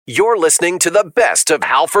You're listening to the best of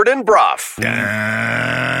Halford and Brough. You're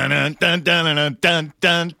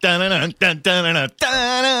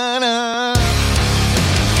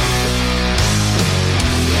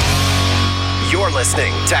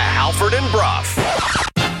listening to Halford and Brough.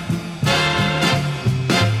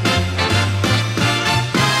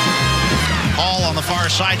 Hall on the far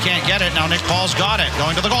side can't get it. Now Nick Paul's got it.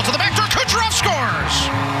 Going to the goal, to the back door. Kucherov scores!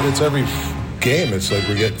 It's every game. It's like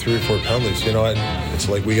we get 3 or 4 penalties. You know, it's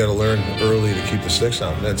like we got to learn early to keep the sticks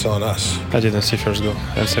down. That's on us. I didn't see first goal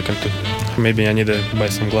and second too. Maybe I need to buy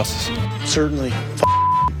some glasses. Certainly.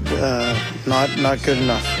 Not good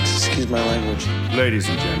enough. Excuse my language. Ladies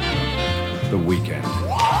and gentlemen, the weekend.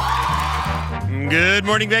 Good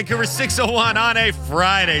morning, Vancouver. 6:01 on a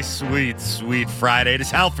Friday. Sweet, sweet Friday. It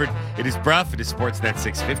is Halford. It is Brough. It is Sportsnet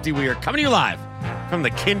 650. We are coming to you live from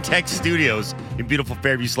the Kintech Studios in beautiful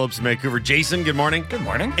Fairview Slopes in Vancouver. Jason, good morning. Good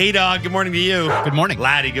morning. A-Dog, good morning to you. Good morning.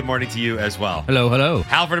 Laddie, good morning to you as well. Hello, hello.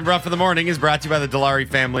 Halford and Brough for the morning is brought to you by the Dilawri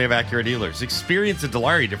family of Acura dealers. Experience a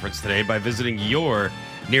Dilawri difference today by visiting your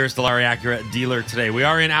nearest Dilawri Acura dealer today. We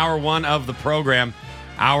are in hour 1 of the program.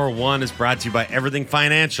 Hour 1 is brought to you by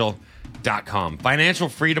everythingfinancial.com. Financial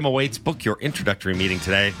freedom awaits. Book your introductory meeting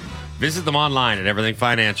today. Visit them online at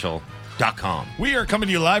everythingfinancial.com. We are coming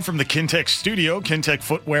to you live from the Kintech studio. Kintech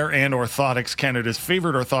Footwear and Orthotics, Canada's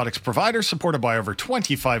favorite orthotics provider, supported by over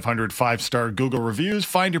 2,500 5-star Google reviews.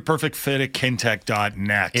 Find your perfect fit at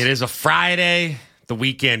kintech.net. It is a Friday. The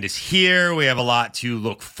weekend is here. We have a lot to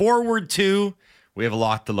look forward to. We have a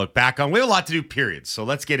lot to look back on. We have a lot to do, period. So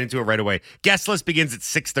let's get into it right away. Guest list begins at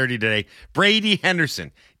 6:30 today. Brady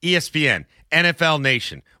Henderson, ESPN, NFL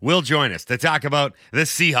Nation, will join us to talk about the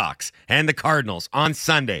Seahawks and the Cardinals on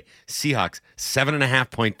Sunday. Seahawks,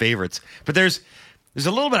 7.5-point favorites. But there's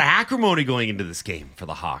a little bit of acrimony going into this game for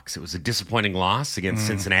the Hawks. It was a disappointing loss against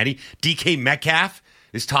Cincinnati. DK Metcalf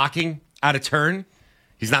is talking out of turn.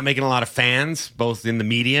 He's not making a lot of fans, both in the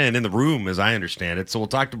media and in the room, as I understand it. So we'll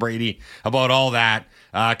talk to Brady about all that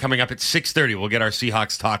coming up at 6:30. We'll get our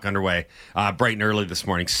Seahawks talk underway bright and early this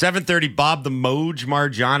morning. 7:30, Bob the Moj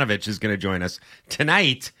Marjanovic is going to join us.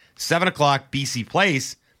 Tonight, 7 o'clock, BC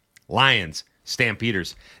Place, Lions,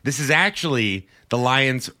 Stampeders. This is actually the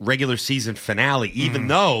Lions' regular season finale, even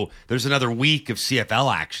though there's another week of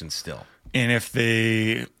CFL action still. And if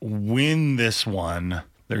they win this one,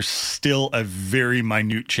 there's still a very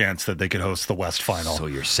minute chance that they could host the West Final. So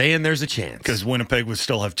you're saying there's a chance. Because Winnipeg would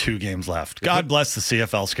still have 2 games left. God bless the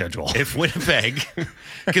CFL schedule. If Winnipeg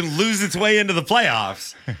can lose its way into the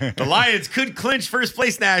playoffs, the Lions could clinch first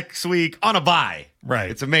place next week on a bye.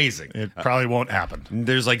 Right. It's amazing. It probably won't happen.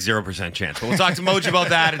 There's like 0% chance. But we'll talk to Moj about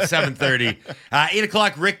that at 7:30. 8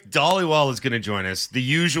 o'clock, Rick Dollywall is going to join us. The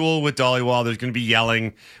usual with Dollywall, there's going to be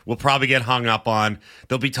yelling. We'll probably get hung up on.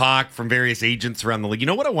 There'll be talk from various agents around the league. You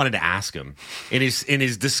know what I wanted to ask him? In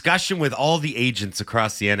his discussion with all the agents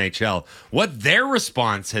across the NHL, what their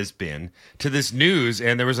response has been to this news.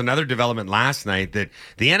 And there was another development last night that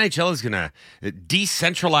the NHL is going to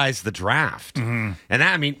decentralize the draft. And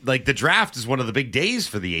that, I mean, like the draft is one of the big days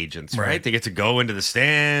for the agents, right? They get to go into the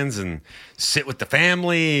stands and sit with the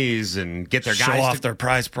families and get their guys show off their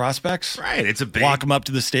prize prospects. Right. It's a big walk them up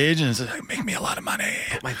to the stage and say, make me a lot of money.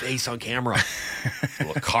 Put my face on camera. A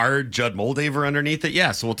little card, Judd Moldaver underneath it.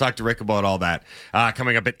 Yeah, so we'll talk to Rick about all that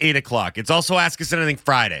coming up at 8 o'clock. It's also Ask Us Anything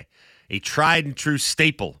Friday, a tried and true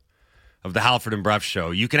staple of the Halford and Brough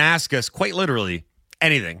show. You can ask us quite literally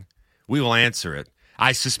anything. We will answer it.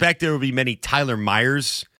 I suspect there will be many Tyler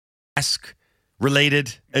Myers-esque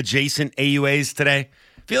related adjacent AUAs today.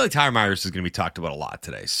 I feel like Tyler Myers is going to be talked about a lot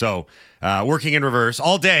today. So working in reverse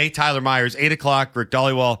all day, Tyler Myers, 8 o'clock, Rick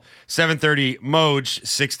Dollywall, 7:30, Moj,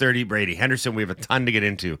 6:30, Brady Henderson. We have a ton to get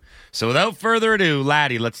into. So without further ado,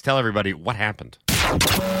 Laddie, let's tell everybody what happened.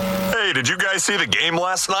 Hey, did you guys see the game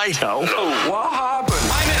last night? No. What happened?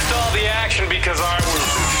 I missed all the action because I was...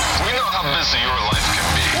 We know how busy your life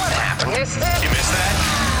can be. What happened? Missed that? You missed that?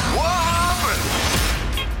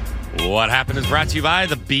 What happened is brought to you by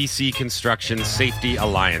the BC Construction Safety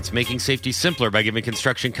Alliance, making safety simpler by giving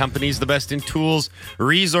construction companies the best in tools,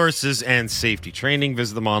 resources, and safety training.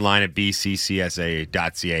 Visit them online at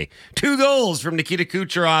bccsa.ca. 2 goals from Nikita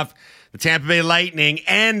Kucherov, the Tampa Bay Lightning,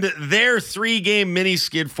 and their 3-game mini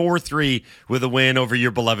skid 4-3 with a win over your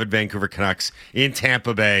beloved Vancouver Canucks in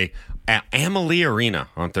Tampa Bay at Amalie Arena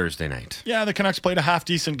on Thursday night. Yeah, the Canucks played a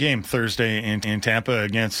half-decent game Thursday in Tampa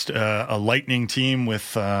against a Lightning team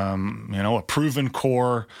with a proven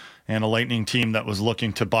core and a Lightning team that was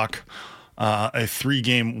looking to buck a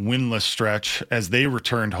 3-game winless stretch as they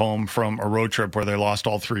returned home from a road trip where they lost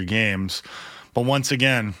all 3 games. But once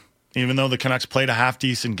again, even though the Canucks played a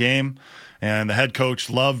half-decent game And the head coach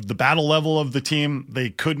loved the battle level of the team. They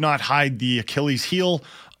could not hide the Achilles heel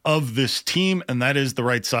of this team, and that is the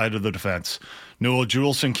right side of the defense. Noah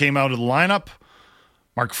Juleson came out of the lineup.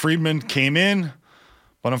 Mark Friedman came in.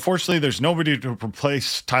 But unfortunately, there's nobody to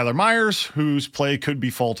replace Tyler Myers, whose play could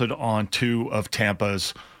be faulted on 2 of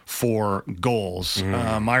Tampa's 4 goals.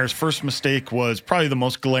 Myers' first mistake was probably the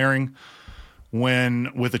most glaring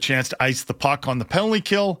when, with a chance to ice the puck on the penalty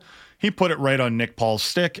kill, he put it right on Nick Paul's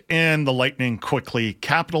stick, and the Lightning quickly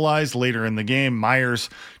capitalized. Later in the game, Myers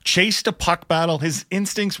chased a puck battle. His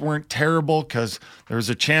instincts weren't terrible because there was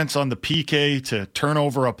a chance on the PK to turn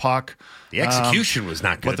over a puck. The execution was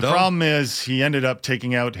not good, But the problem is he ended up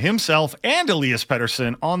taking out himself and Elias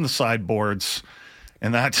Pettersson on the sideboards.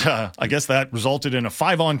 And that, I guess that resulted in a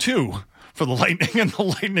 5-on-2 for the Lightning, and the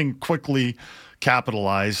Lightning quickly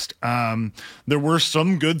capitalized. There were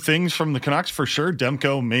some good things from the Canucks for sure.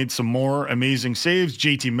 Demko made some more amazing saves.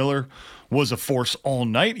 JT Miller was a force all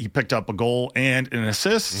night. He picked up a goal and an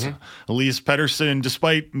assist. Elias Pettersson,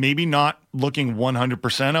 despite maybe not looking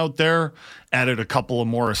 100% out there, added a couple of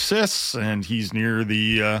more assists, and he's near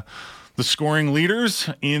the scoring leaders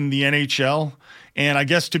in the NHL. And I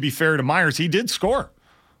guess to be fair to Myers, he did score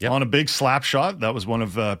on a big slap shot. That was one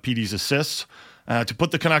of PD's assists. To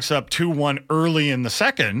put the Canucks up 2-1 early in the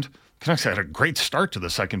second. Canucks had a great start to the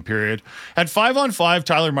second period. At 5-on-5,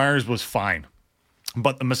 Tyler Myers was fine.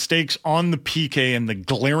 But the mistakes on the PK and the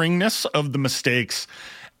glaringness of the mistakes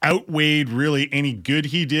outweighed really any good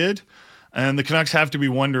he did. And the Canucks have to be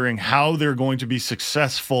wondering how they're going to be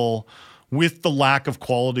successful with the lack of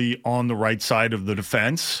quality on the right side of the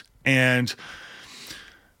defense. And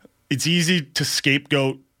it's easy to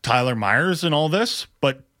scapegoat Tyler Myers in all this,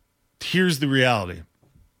 but here's the reality.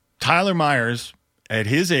 Tyler Myers, at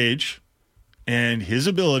his age and his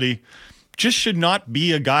ability, just should not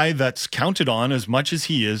be a guy that's counted on as much as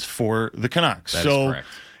he is for the Canucks. That is correct.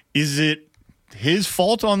 Is it his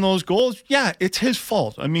fault on those goals? Yeah, it's his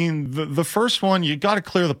fault. I mean, the first one, you got to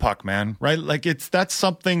clear the puck, man, right? Like that's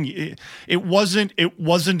something. It wasn't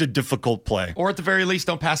a difficult play, or at the very least,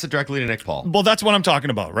 don't pass it directly to Nick Paul. Well, that's what I'm talking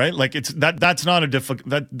about, right? Like that's not a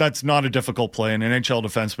difficult play. An NHL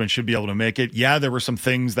defenseman should be able to make it. Yeah, there were some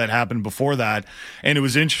things that happened before that, and it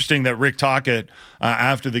was interesting that Rick Tocchet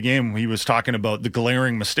after the game, he was talking about the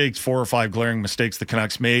glaring mistakes, 4 or 5 glaring mistakes the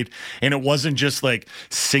Canucks made, and it wasn't just like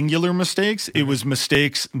singular mistakes. It was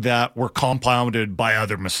mistakes that were compounded by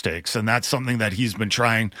other mistakes, and that's something that he's been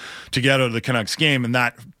trying to get out of the Canucks game. And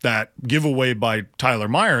that giveaway by Tyler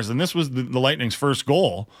Myers, and this was the Lightning's first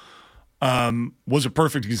goal, was a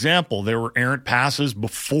perfect example. There were errant passes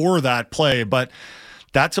before that play, but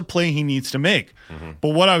that's a play he needs to make. But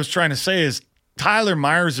what I was trying to say is Tyler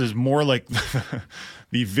Myers is more like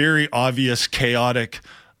the very obvious chaotic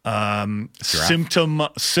symptom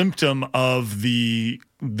of the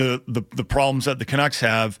problems that the Canucks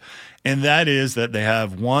have, and that is that they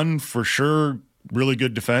have one for sure really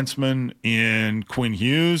good defenseman in Quinn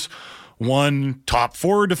Hughes, one top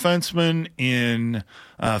 4 defenseman in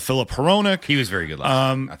Philip Hronek. He was very good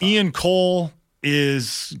last night, Ian Cole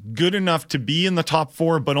is good enough to be in the top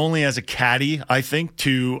 4, but only as a caddy, I think,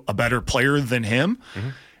 to a better player than him.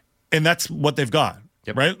 And that's what they've got.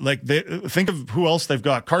 Yep. Right? Like, think of who else they've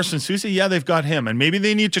got. Carson Soucy, yeah, they've got him. And maybe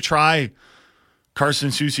they need to try Carson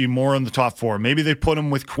Soucy more in the top 4. Maybe they put him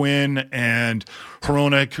with Quinn and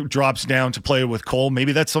Hronek drops down to play with Cole.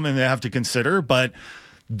 Maybe that's something they have to consider, but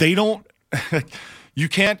they don't – you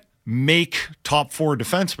can't make top 4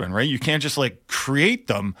 defensemen, right? You can't just, like, create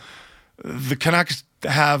them. The Canucks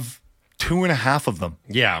have 2.5 of them.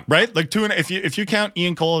 Yeah. Right? Like, if you count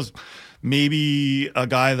Ian Cole as maybe a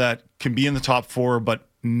guy that can be in the top 4 but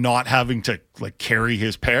not having to, like, carry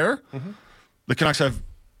his pair, the Canucks have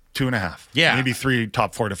 2.5. Yeah. Maybe 3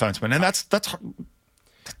 top 4 defensemen. And that's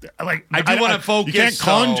like, I do want to focus.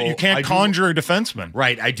 You can't conjure a defenseman.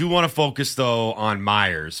 Right. I do want to focus, though, on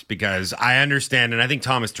Myers, because I understand, and I think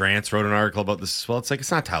Thomas Drance wrote an article about this as well. It's like,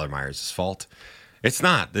 it's not Tyler Myers' fault. It's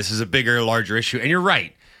not. This is a bigger, larger issue. And you're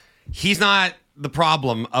right. He's not the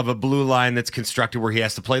problem of a blue line that's constructed where he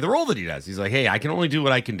has to play the role that he does. He's like, hey, I can only do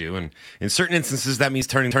what I can do. And in certain instances, that means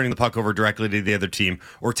turning the puck over directly to the other team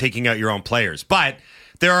or taking out your own players. But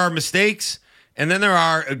there are mistakes, and then there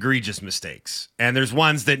are egregious mistakes. And there's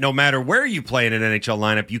ones that no matter where you play in an NHL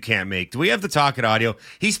lineup, you can't make. Do we have the Tocchet audio?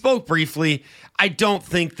 He spoke briefly. I don't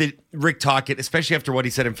think that Rick Tocchet, especially after what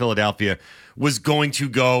he said in Philadelphia, was going to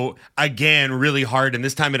go again really hard, and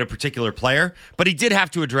this time at a particular player. But he did have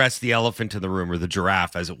to address the elephant in the room, or the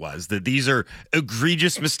giraffe as it was, that these are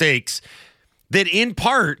egregious mistakes that in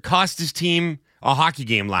part cost his team a hockey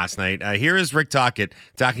game last night. Here is Rick Tocchet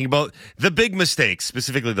talking about the big mistakes,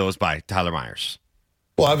 specifically those by Tyler Myers.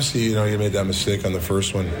 Well, obviously, he made that mistake on the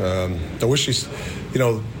first one. I wish he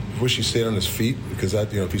stayed on his feet, because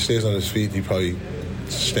that, if he stays on his feet, he probably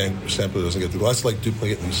Stamper doesn't get the goal. That's like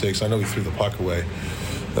duplicating mistakes. I know he threw the puck away.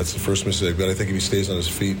 That's the first mistake, but I think if he stays on his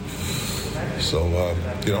feet, so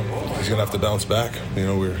he's gonna have to bounce back.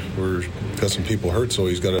 We're got some people hurt, so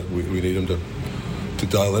we need him to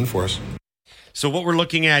dial in for us. So what we're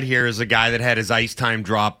looking at here is a guy that had his ice time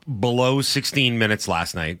drop below 16 minutes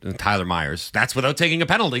last night, Tyler Myers. That's without taking a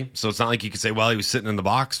penalty, so it's not like you could say, well, he was sitting in the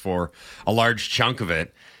box for a large chunk of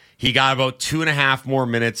it. He got about 2.5 more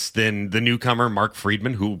minutes than the newcomer, Mark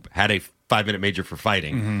Friedman, who had a 5-minute major for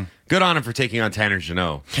fighting. Mm-hmm. Good on him for taking on Tanner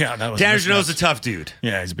Jeannot. Yeah, that was Tanner Jeannot's a tough dude.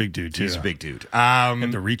 Yeah, he's a big dude, too. He's a big dude.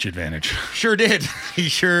 Had the reach advantage. Sure did. He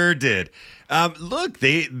sure did. Look,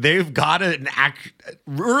 they've got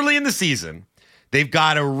early in the season, they've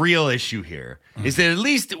got a real issue here. Mm-hmm. Is that at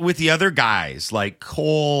least with the other guys like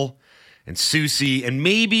Cole and Soucy, and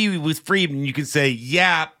maybe with Friedman, you can say,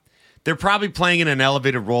 yeah, they're probably playing in an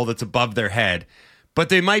elevated role that's above their head, but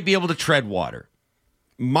they might be able to tread water.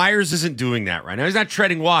 Myers isn't doing that right now. He's not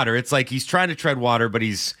treading water. It's like he's trying to tread water, but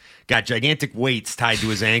he's got gigantic weights tied to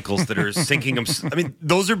his ankles that are sinking him. I mean,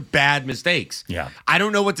 those are bad mistakes. Yeah. I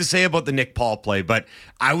don't know what to say about the Nick Paul play, but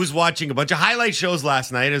I was watching a bunch of highlight shows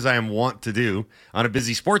last night, as I am wont to do on a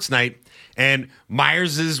busy sports night, and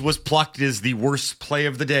Myers's was plucked as the worst play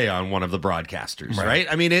of the day on one of the broadcasters, right?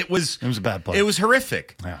 I mean, it was a bad play. It was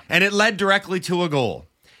horrific. Yeah. And it led directly to a goal.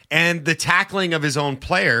 And the tackling of his own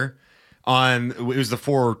player it was the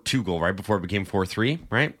 4-2 goal, right? Before it became 4-3,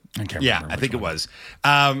 right? I think it was.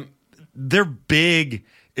 They're big,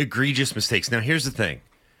 egregious mistakes. Now, here's the thing.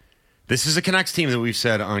 This is a Canucks team that we've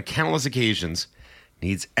said on countless occasions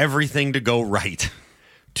needs everything to go right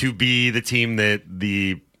to be the team that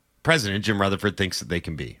the president, Jim Rutherford, thinks that they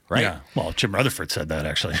can be, right? Yeah. Well, Jim Rutherford said that,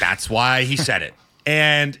 actually. That's why he said it.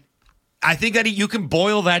 And I think that you can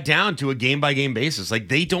boil that down to a game-by-game basis. Like,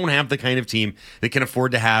 they don't have the kind of team that can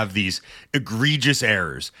afford to have these egregious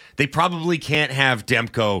errors. They probably can't have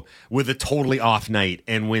Demko with a totally off night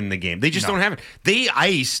and win the game. They just don't have it. They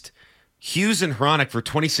iced Hughes and Hronek for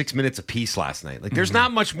 26 minutes apiece last night. Like, there's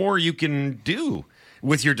not much more you can do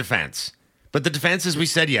with your defense. But the defense, as we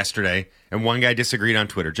said yesterday, and one guy disagreed on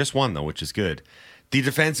Twitter, just one, though, which is good. The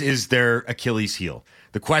defense is their Achilles heel.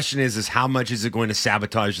 The question is how much is it going to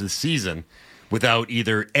sabotage the season without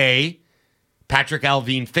either A, Patrick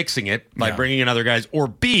Alvin fixing it by bringing in other guys, or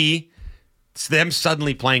B, it's them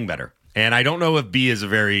suddenly playing better. And I don't know if B is a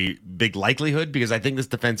very big likelihood, because I think this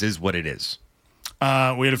defense is what it is. We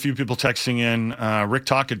had a few people texting in. Rick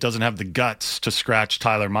Tocchet doesn't have the guts to scratch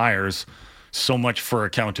Tyler Myers. So much for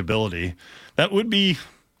accountability. That would be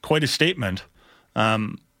quite a statement.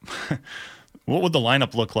 What would the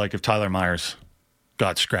lineup look like if Tyler Myers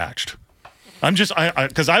got scratched?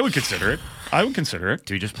 Because I would consider it. I would consider it.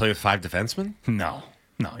 Do we just play with 5 defensemen? No,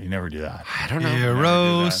 you never do that. I don't know.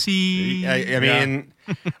 Hiroshi. I mean,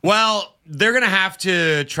 well, they're going to have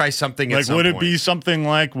to try something at some would point. it be something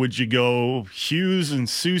like, would you go Hughes and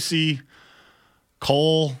Soucy,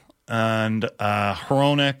 Cole and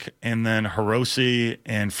Hronek, and then Hiroshi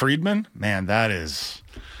and Friedman? Man, that is...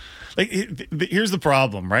 here's the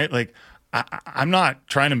problem, right? Like, I'm not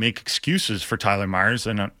trying to make excuses for Tyler Myers,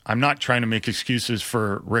 and I'm not trying to make excuses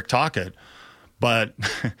for Rick Tocchet, but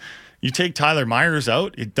you take Tyler Myers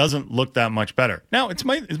out, it doesn't look that much better. Now, it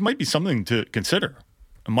might be something to consider.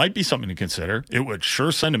 It might be something to consider. It would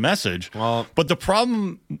sure send a message. Well, but the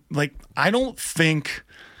problem, I don't think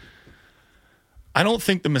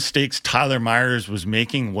the mistakes Tyler Myers was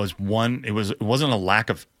making was one. It wasn't a lack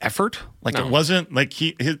of effort. It wasn't like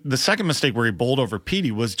the second mistake where he bowled over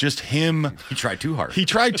Petey was just him. He tried too hard. He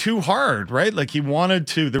tried too hard, right? Like, he wanted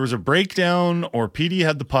to. There was a breakdown, or Petey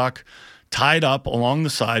had the puck tied up along the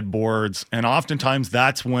sideboards, and oftentimes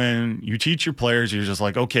that's when you teach your players. You're just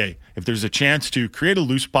like, okay, if there's a chance to create a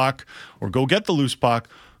loose puck or go get the loose puck,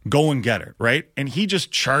 go and get it, right? And he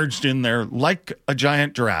just charged in there like a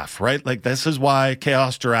giant giraffe, right? Like, this is why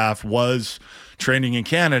Chaos Giraffe was training in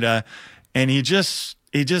Canada, and he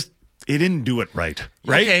didn't do it right?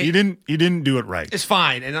 Okay. He didn't do it right. It's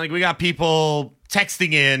fine. And we got people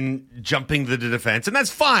texting in, jumping to the defense, and that's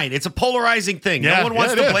fine. It's a polarizing thing. No one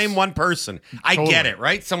wants to blame one person. I get it,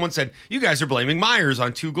 right? Someone said, you guys are blaming Myers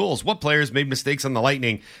on 2 goals. What players made mistakes on the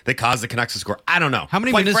Lightning that caused the Canucks to score? I don't know.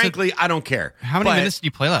 Frankly, I don't care. How many minutes did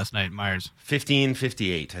you play last night, Myers?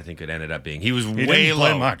 15:58, I think it ended up being. He was way didn't low.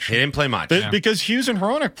 play much. He didn't play much. Because Hughes and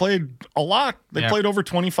Hronek played a lot. They played over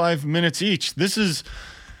 25 minutes each. This is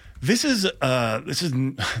This is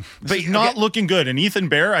not looking good. And Ethan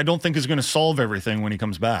Bear, I don't think is going to solve everything when he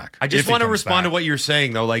comes back. I just want to respond to what you're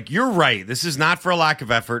saying, though. Like, you're right. This is not for a lack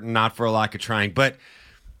of effort and not for a lack of trying, but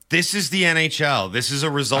this is the NHL. This is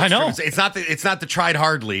a result. I know. It's not the tried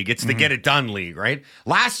hard league. It's the get it done league, right?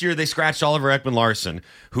 Last year they scratched Oliver Ekman-Larsson,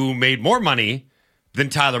 who made more money than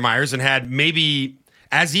Tyler Myers and had maybe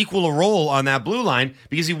as equal a role on that blue line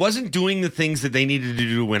because he wasn't doing the things that they needed to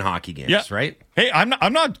do to win hockey games, right? Hey, I'm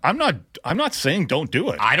not saying don't do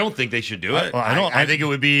it. I don't think they should do it. I think it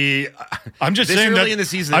would be. I'm just this saying early that in the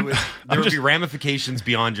season there would be ramifications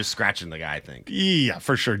beyond just scratching the guy. I think. Yeah,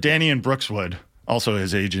 for sure. Danny and Brooks would. Also,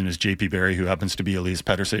 his agent is JP Barry, who happens to be Elise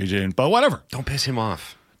Petters's agent. But whatever. Don't piss him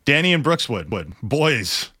off. Danny and Brooks would.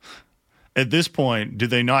 Boys, at this point, do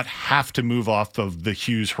they not have to move off of the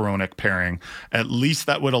Hughes-Hronek pairing? At least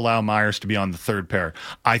that would allow Myers to be on the third pair.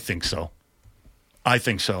 I think so. I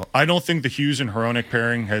don't think the Hughes and Hronek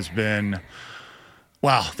pairing has been.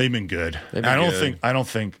 Wow, they've been good. I don't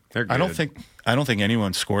think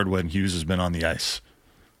anyone scored when Hughes has been on the ice.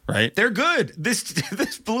 Right? They're good. This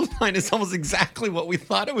blue line is almost exactly what we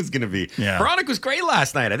thought it was going to be. Yeah. Hronek was great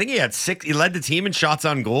last night. I think he had 6. He led the team in shots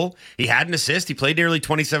on goal. He had an assist. He played nearly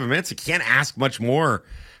 27 minutes. You can't ask much more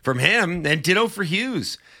from him. And ditto for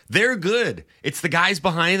Hughes. They're good. It's the guys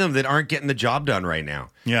behind them that aren't getting the job done right now.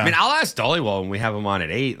 Yeah. I mean, I'll ask Dollywall when we have him on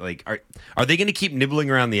at 8. Like, are they going to keep nibbling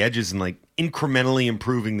around the edges and like incrementally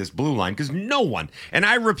improving this blue line? Because no one, and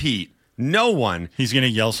I repeat, no one. He's going to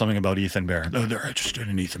yell something about Ethan Bear. Oh, they're interested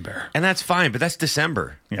in Ethan Bear. And that's fine, but that's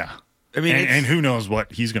December. Yeah. I mean, and who knows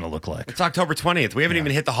what he's going to look like. It's October 20th. We haven't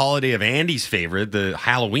even hit the holiday of Andy's favorite, the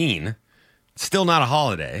Halloween. It's still not a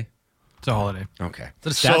holiday. It's a holiday. Okay. Is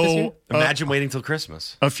it a stat this year? Imagine waiting till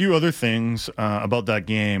Christmas. A few other things about that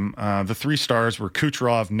game. The 3 stars were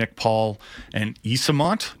Kucherov, Nick Paul, and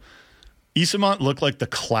Isamont. Isamont looked like the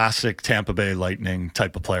classic Tampa Bay Lightning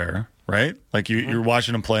type of player. Right? Like you're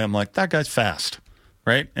watching him play. I'm like, that guy's fast.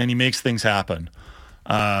 Right? And he makes things happen.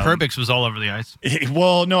 Perbix was all over the ice.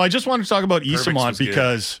 Well, no, I just wanted to talk about Isamont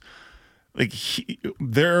because like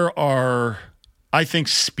there are, I think,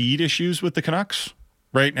 speed issues with the Canucks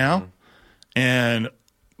right now. And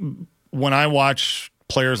when I watch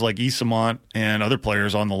players like Isamont and other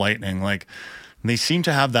players on the Lightning, like they seem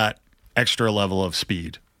to have that extra level of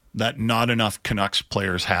speed that not enough Canucks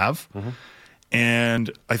players have.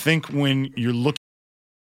 And I think when you're looking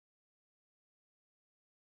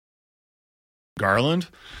at Garland,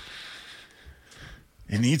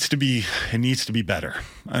 it needs to be better.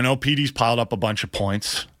 I know PD's piled up a bunch of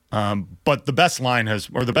points, but the best line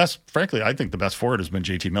frankly, I think the best forward has been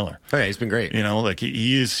JT Miller. Oh yeah, he's been great. You know, like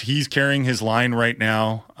he's carrying his line right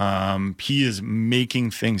now. He is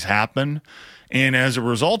making things happen. And as a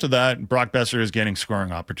result of that, Brock Besser is getting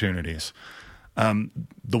scoring opportunities. The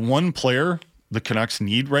one player the Canucks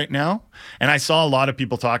need right now, and I saw a lot of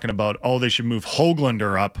people talking about, they should move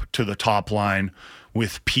Höglander up to the top line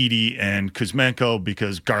with Petey and Kuzmenko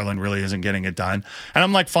because Garland really isn't getting it done. And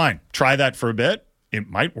I'm like, fine, try that for a bit. It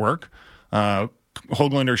might work.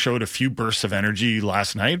 Höglander showed a few bursts of energy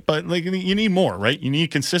last night, but like you need more, right? You need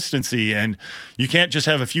consistency, and you can't just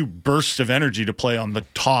have a few bursts of energy to play on the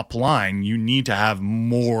top line. You need to have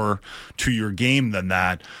more to your game than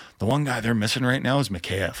that. The one guy they're missing right now is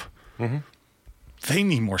Mikheyev. They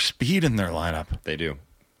need more speed in their lineup. They do.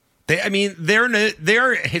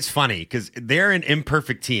 It's funny because they're an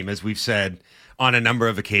imperfect team, as we've said on a number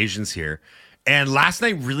of occasions here. And last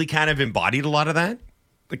night really kind of embodied a lot of that.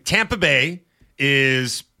 Like Tampa Bay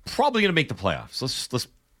is probably going to make the playoffs. Let's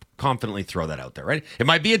confidently throw that out there, right? It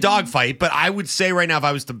might be a dogfight, but I would say right now, if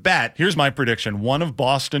I was to bet, here's my prediction: one of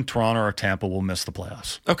Boston, Toronto, or Tampa will miss the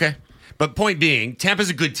playoffs. Okay. But point being,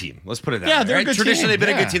 Tampa's a good team. Let's put it that way. Yeah, they're right? a good Traditionally, team. they've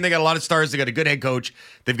been a good team. They got a lot of stars. They got a good head coach.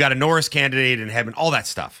 They've got a Norris candidate in Hedman, all that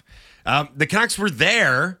stuff. The Canucks were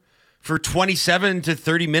there for 27 to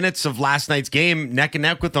 30 minutes of last night's game, neck and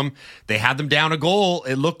neck with them. They had them down a goal.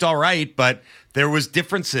 It looked all right, but there was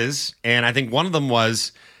differences. And I think one of them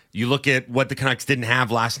was you look at what the Canucks didn't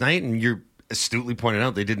have last night, and you're astutely pointed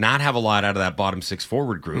out they did not have a lot out of that bottom 6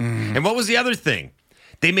 forward group. And what was the other thing?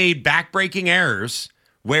 They made back-breaking errors,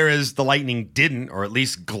 whereas the Lightning didn't, or at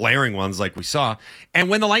least glaring ones like we saw. And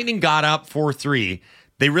when the Lightning got up 4-3,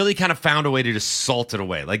 they really kind of found a way to just salt it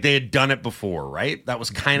away. Like they had done it before, right? That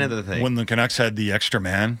was kind of the thing. When the Canucks had the extra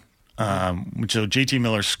man, so JT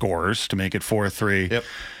Miller scores to make it 4-3. Yep.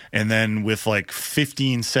 And then with like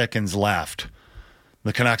 15 seconds left,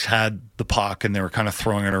 the Canucks had the puck and they were kind of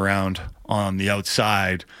throwing it around on the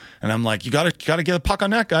outside. And I'm like, you gotta get a puck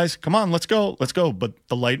on net, guys. Come on, let's go. But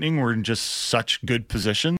the Lightning were in just such good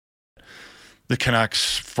position. the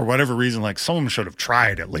Canucks, for whatever reason, like some of them should have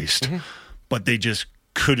tried at least, but they just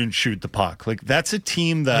couldn't shoot the puck. Like that's a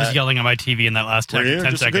team that I was yelling at my TV in that last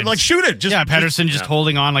 10 seconds. Like shoot it. Pedersen just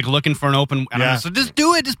holding on, like looking for an open. And I'm just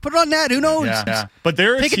do it. Just put it on net. Who knows? Yeah. But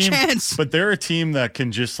they're Take a chance. But they're a team that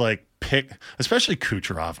can just like pick, especially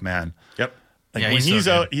Kucherov, man. Yep. Like when he's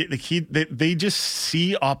out, they just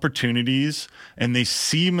see opportunities and they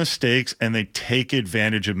see mistakes and they take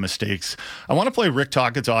advantage of mistakes. I want to play Rick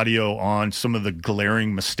Tockett's audio on some of the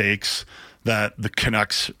glaring mistakes that the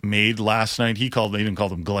Canucks made last night. He didn't call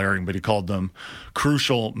them glaring, but he called them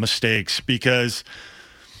crucial mistakes, because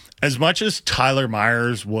as much as Tyler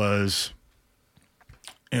Myers was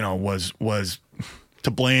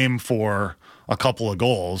to blame for a couple of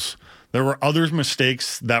goals, there were other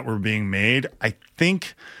mistakes that were being made. I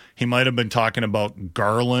think he might have been talking about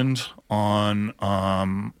Garland on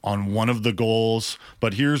one of the goals,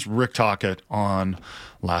 but here's Rick Tocchet on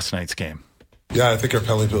last night's game. Yeah, I think our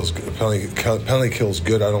penalty kill's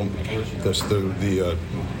good. I don't. The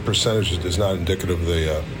percentage is not indicative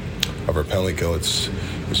of our penalty kill. It's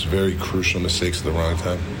very crucial mistakes at the wrong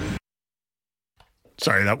time.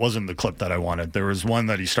 Sorry, that wasn't the clip that I wanted. There was one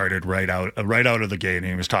that he started right out of the gate, and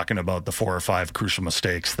he was talking about the 4 or 5 crucial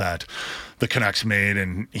mistakes that the Canucks made,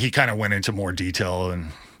 and he kind of went into more detail,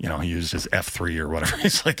 and he used his F3 or whatever.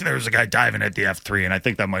 It's like there was a guy diving at the F3, and I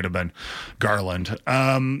think that might have been Garland.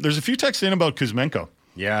 There's a few texts in about Kuzmenko.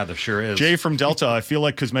 Yeah, there sure is. Jay from Delta, I feel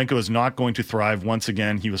like Kuzmenko is not going to thrive once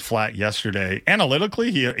again. He was flat yesterday.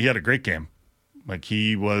 Analytically, he had a great game. Like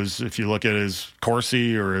he was, if you look at his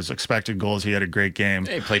Corsi or his expected goals, he had a great game.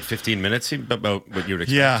 He played 15 minutes, about what you would expect.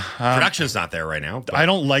 Yeah, production's not there right now. But. I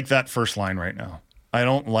don't like that first line right now. I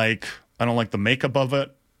don't like the makeup of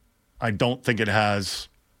it. I don't think it has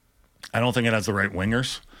the right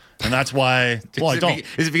wingers, and that's why.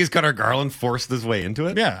 Is it because Connor Garland forced his way into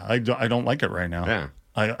it? Yeah, I don't like it right now. Yeah,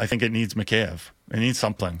 I think it needs Mikheyev. It needs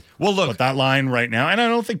something. Well, look. But that line right now, and I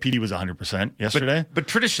don't think PD was 100% yesterday. But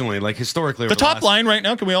traditionally, like historically... The top line right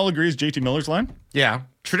now, can we all agree, is JT Miller's line? Yeah.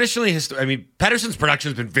 Traditionally, Pedersen's production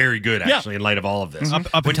has been very good, actually, in light of all of this.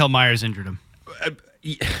 Up until Myers injured him.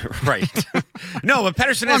 Right. No, but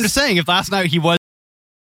Pedersen I'm just saying, if last night he was...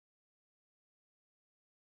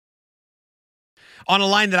 on a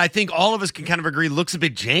line that I think all of us can kind of agree looks a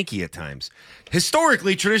bit janky at times.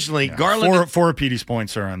 Historically, traditionally, Garland... Four of Petey's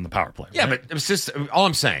points are on the power play. Yeah, right? but it's just all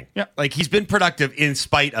I'm saying. Yeah. Like, he's been productive in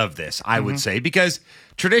spite of this, I would say, because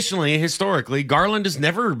traditionally, historically, Garland has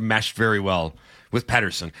never meshed very well with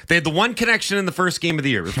Pedersen. They had the one connection in the first game of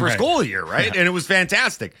the year, the first goal of the year, right? Yeah. And it was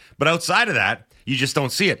fantastic. But outside of that, you just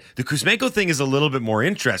don't see it. The Kuzmenko thing is a little bit more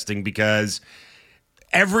interesting because...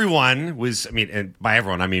 everyone was, and by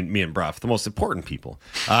everyone, I mean me and Brough, the most important people.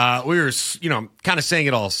 We were, kind of saying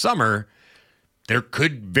it all summer. There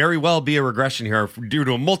could very well be a regression here due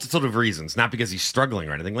to a multitude of reasons, not because he's struggling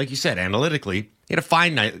or anything. Like you said, analytically, he had a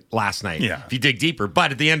fine night last night, if you dig deeper.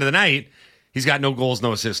 But at the end of the night, he's got no goals,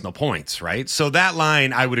 no assists, no points, right? So that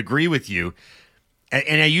line, I would agree with you.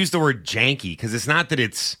 And I use the word janky because it's not that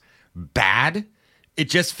it's bad. It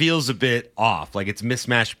just feels a bit off, like it's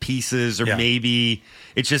mismatched pieces, or maybe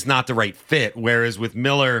it's just not the right fit. Whereas with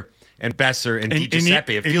Miller and Besser and Di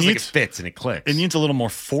Giuseppe, it feels like it fits and it clicks. It needs a little more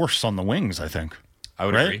force on the wings, I think. I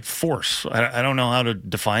would agree. Force. I don't know how to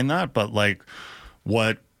define that, but like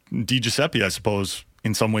what Di Giuseppe, I suppose,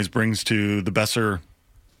 in some ways brings to the Besser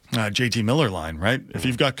JT Miller line, right? If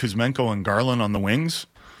you've got Kuzmenko and Garland on the wings,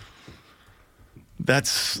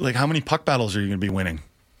 that's like how many puck battles are you going to be winning?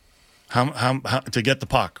 How to get the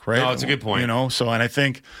puck, right? Oh, it's a good point. And I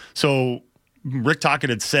think Rick Tocchet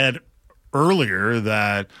had said earlier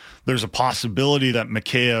that there's a possibility that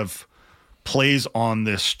Mikheyev plays on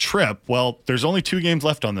this trip. Well, there's only 2 games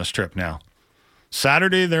left on this trip now.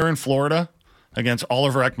 Saturday, they're in Florida against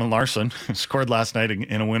Oliver Ekman-Larsson, who scored last night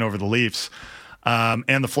in a win over the Leafs,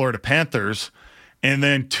 and the Florida Panthers. And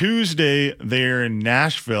then Tuesday, they're in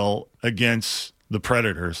Nashville against the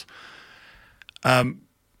Predators.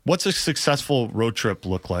 What's a successful road trip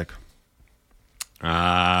look like?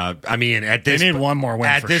 At this they need one more win.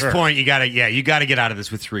 At this point, you gotta get out of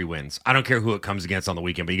this with 3 wins. I don't care who it comes against on the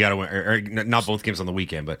weekend, but you gotta win. Or not both games on the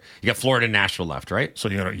weekend, but you got Florida and Nashville left, right? So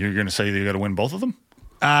you're gonna say that you got to win both of them?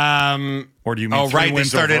 Or do you mean They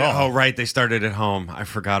started. Overall? They started at home. I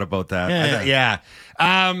forgot about that. Yeah.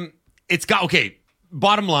 It's got okay.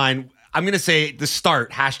 Bottom line. I'm going to say the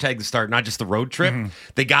start, not just the road trip. Mm-hmm.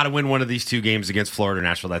 They got to win one of these 2 games against Florida and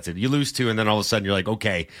Nashville. That's it. You lose 2, and then all of a sudden you're like,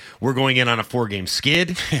 okay, we're going in on a 4-game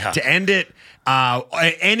skid to end it.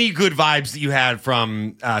 Any good vibes that you had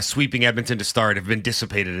from sweeping Edmonton to start have been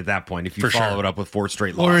dissipated at that point if you follow it up with 4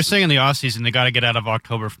 straight losses. Well, we were saying in the offseason, they got to get out of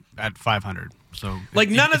October at 500. So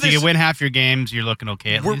if you win half your games, you're looking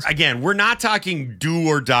okay at least. Again, we're not talking do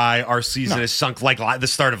or die. Our season is sunk like the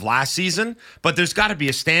start of last season, but there's got to be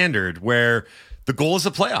a standard where the goal is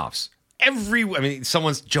the playoffs.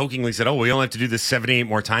 Someone's jokingly said, "Oh, we only have to do this 78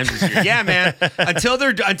 more times this year." Yeah, man. Until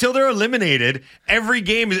they're eliminated, every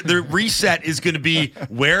game, the reset is going to be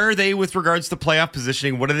where are they with regards to playoff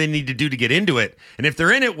positioning? What do they need to do to get into it? And if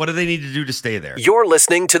they're in it, what do they need to do to stay there? You're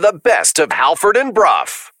listening to the best of Halford and Brough.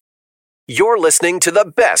 You're listening to the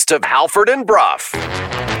best of Halford and Brough.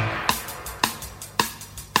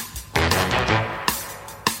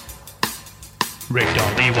 Rick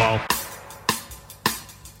Dollywall.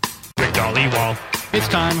 Rick Dollywall. It's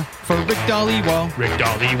time for Rick Dollywall. Rick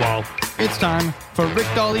Dollywall. It's time for Rick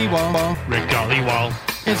Dollywall. Rick Dollywall.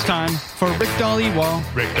 It's time for Rick Dollywall.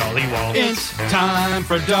 Rick Dollywall. It's time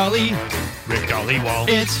for Dolly. Rick Dollywall.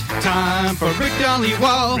 It's time for Rick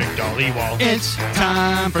Dollywall. Rick Dollywall. It's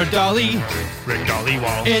time for Dolly. Rick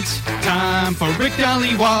Dollywall. It's time for Rick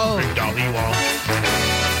Dollywall. Rick Dollywall.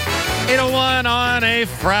 8:01 on a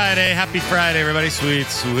Friday. Happy Friday, everybody. Sweet,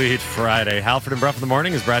 sweet Friday. Halford and Brough in the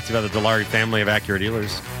Morning is brought to you by the Dilawri family of Acura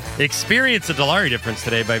dealers. Experience the Dilawri difference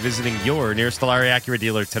today by visiting your nearest Dilawri Acura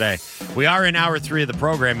dealer today. We are in hour 3 of the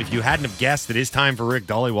program. If you hadn't have guessed, it is time for Rick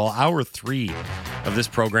Dollywall. Hour 3 of this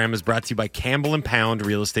program is brought to you by Campbell & Pound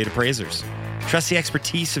Real Estate Appraisers. Trust the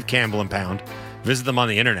expertise of Campbell & Pound. Visit them on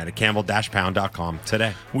the internet at campbell-pound.com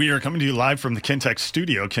today. We are coming to you live from the Kintec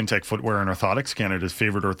studio. Kintec Footwear and Orthotics, Canada's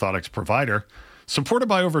favorite orthotics provider. Supported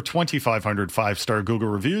by over 2,500 5-star Google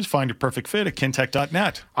reviews. Find your perfect fit at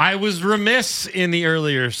kintec.net. I was remiss in the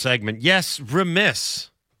earlier segment. Yes, remiss,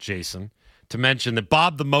 Jason, to mention that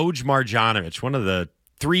Bob the Moj Marjanovic, one of the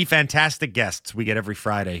 3 fantastic guests we get every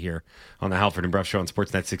Friday here on the Halford and Brough Show on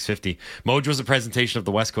Sportsnet 650. Moj was a presentation of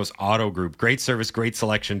the West Coast Auto Group. Great service, great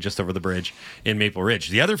selection just over the bridge in Maple Ridge.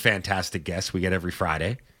 The other fantastic guest we get every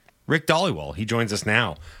Friday, Rick Dollywall. He joins us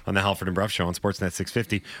now on the Halford and Brough Show on Sportsnet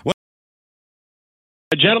 650.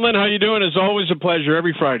 Gentlemen, how you doing? It's always a pleasure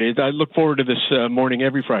every Friday. I look forward to this morning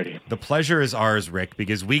every Friday. The pleasure is ours, Rick,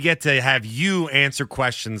 because we get to have you answer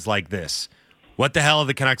questions like this. What the hell are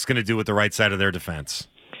the Canucks going to do with the right side of their defense?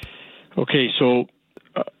 Okay, so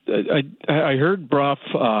I heard Brough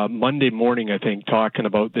Monday morning, I think, talking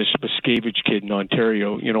about this Buskevich kid in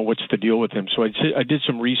Ontario. You know, what's the deal with him? So I did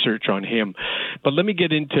some research on him. But let me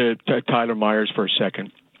get into Tyler Myers for a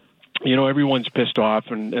second. You know, everyone's pissed off,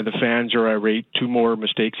 and the fans are irate. 2 more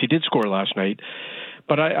mistakes. He did score last night.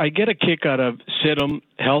 But I get a kick out of sit him,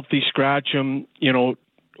 healthy, scratch him, you know.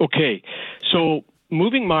 Okay, so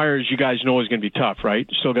moving Myers, you guys know, is going to be tough, right?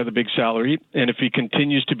 Still got the big salary. And if he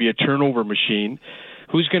continues to be a turnover machine,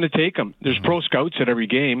 who's going to take him? There's pro scouts at every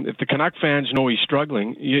game. If the Canuck fans know he's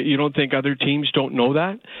struggling, you don't think other teams don't know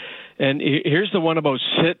that? And here's the one about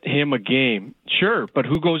sit him a game. Sure, but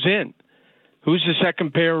who goes in? Who's the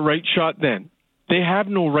second pair right shot then? They have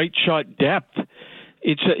no right shot depth.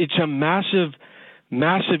 It's a massive,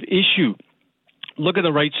 massive issue. Look at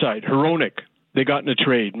the right side. Hronek, they got in a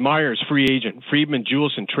trade. Myers, free agent. Friedman,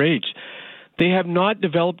 Juleson, trades. They have not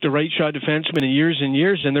developed a right shot defenseman in years and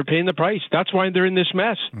years, and they're paying the price. That's why they're in this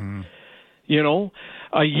mess. You know,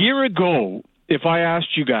 a year ago, if I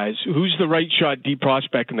asked you guys, who's the right shot deep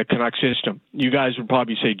prospect in the Canuck system, you guys would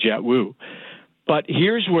probably say Jet Wu. But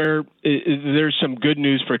here's where there's some good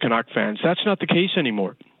news for Canuck fans. That's not the case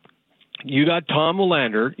anymore. You got Tom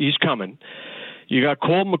Willander. He's coming. You got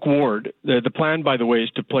Cole McWard. The plan, by the way, is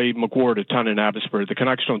to play McWard a ton in Abbotsford. The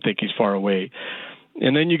Canucks don't think he's far away.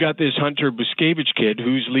 And then you got this Hunter Buskevich kid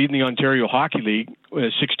who's leading the Ontario Hockey League,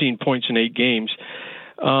 16 points in 8 games.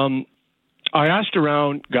 I asked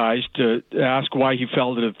around guys to ask why he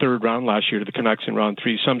fell to the 3rd round last year to the Canucks in round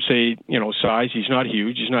 3. Some say, you know, size. He's not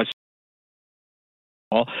huge. He's not.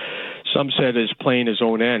 Some said is playing his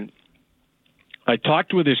own end. I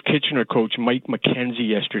talked with his Kitchener coach, Mike McKenzie,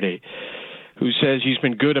 yesterday, who says he's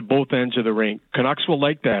been good at both ends of the rink. Canucks will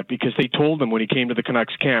like that because they told him when he came to the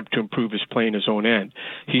Canucks camp to improve his playing his own end.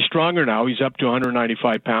 He's stronger now. He's up to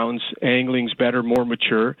 195 pounds. Angling's better, more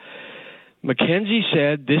mature. McKenzie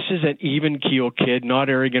said this is an even-keel kid, not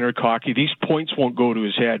arrogant or cocky. These points won't go to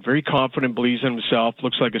his head. Very confident, believes in himself,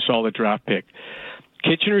 looks like a solid draft pick.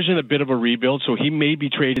 Kitchener's in a bit of a rebuild, so he may be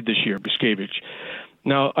traded this year, Buskevich.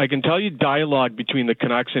 Now, I can tell you dialogue between the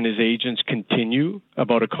Canucks and his agents continue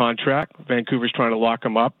about a contract. Vancouver's trying to lock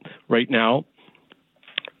him up right now.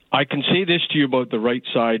 I can say this to you about the right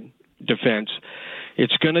side defense.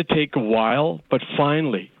 It's going to take a while, but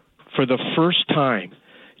finally, for the first time,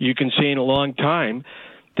 you can say in a long time.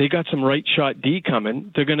 They got some right shot D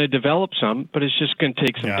coming. They're going to develop some, but it's just going to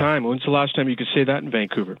take some time. When's the last time you could say that in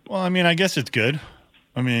Vancouver? Well, I mean, I guess it's good.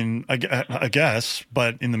 I mean, I guess,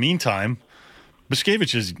 but in the meantime,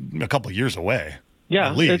 Buszkiewicz is a couple of years away. Yeah,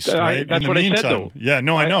 at least, right? That's what I said, though. Yeah,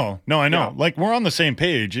 no, I know. Yeah. Like, we're on the same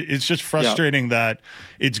page. It's just frustrating that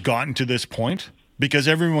it's gotten to this point because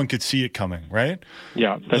everyone could see it coming, right?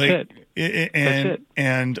 Yeah, that's it.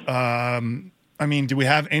 And I mean, do we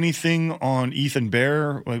have anything on Ethan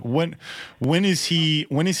Bear? Like, when is he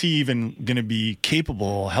even going to be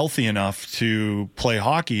capable, healthy enough to play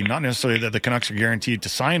hockey? Not necessarily that the Canucks are guaranteed to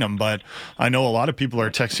sign him, but I know a lot of people are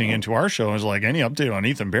texting into our show and is like, any update on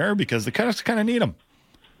Ethan Bear because the Canucks kind of need him.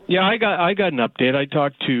 Yeah, I got an update. I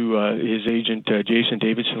talked to his agent Jason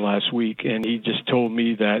Davidson last week, and he just told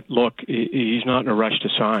me that look, he's not in a rush to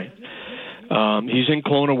sign. He's in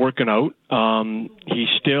Kelowna working out. He's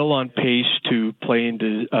still on pace to play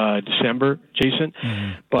into December, Jason,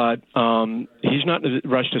 but he's not in a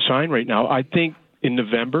rush to sign right now. I think in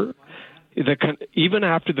November, even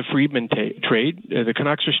after the Friedman trade, the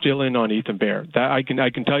Canucks are still in on Ethan Bear. That I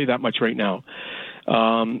can tell you that much right now.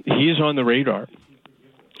 He is on the radar,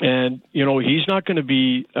 and he's not going to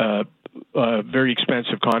be a very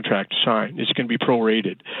expensive contract to sign. It's going to be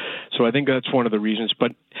prorated. So I think that's one of the reasons.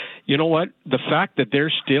 But you know what? The fact that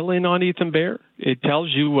they're still in on Ethan Bear, it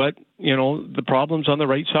tells you what, the problem's on the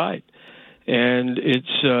right side. And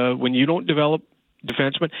it's when you don't develop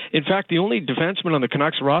defensemen. In fact, the only defenseman on the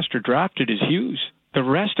Canucks roster drafted is Hughes. The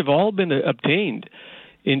rest have all been obtained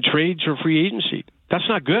in trades or free agency. That's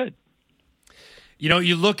not good.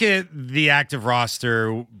 You look at the active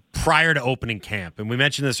roster prior to opening camp, and we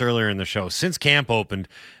mentioned this earlier in the show. Since camp opened,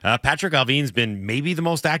 Patrick Allvin's been maybe the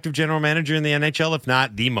most active general manager in the NHL, if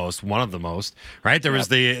not the most, one of the most. Right? There was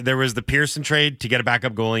the Pearson trade to get a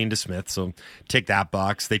backup goalie into Smith, so tick that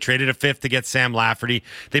box. They traded a fifth to get Sam Lafferty.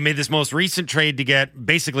 They made this most recent trade to get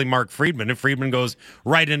basically Mark Friedman, and Friedman goes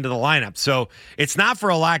right into the lineup. So it's not for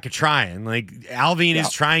a lack of trying. Like Allvin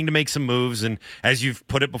is trying to make some moves, and as you've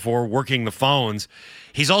put it before, working the phones.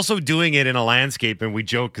 He's also doing it in a landscape, and we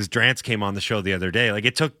joke because Drance came on the show the other day. Like,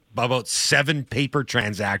 it took about 7 paper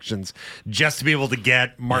transactions just to be able to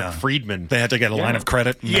get Mark Friedman. They had to get a line of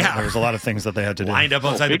credit. There was a lot of things that they had to do. Lined up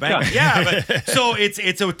outside the bank. Yeah, but so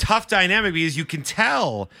it's a tough dynamic because you can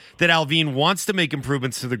tell that Allvin wants to make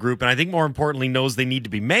improvements to the group, and I think more importantly knows they need to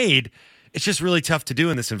be made. It's just really tough to do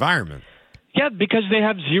in this environment. Yeah, because they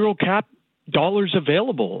have zero cap dollars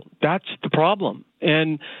available. That's the problem.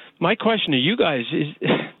 And my question to you guys is,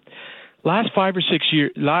 last 5 or 6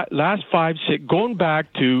 years, going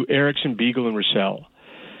back to Eriksson, Beagle, and Roussel,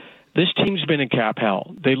 this team's been in cap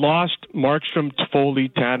hell. They lost Markstrom,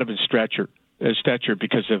 Toffoli, Tanev, and Stetcher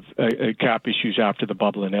because of cap issues after the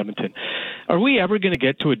bubble in Edmonton. Are we ever going to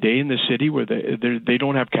get to a day in the city where they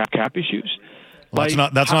don't have cap issues? Well,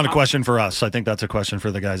 that's not a question for us. I think that's a question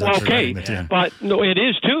for the guys actually running the team. But no, it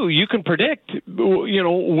is too. You can predict.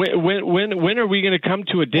 When are we going to come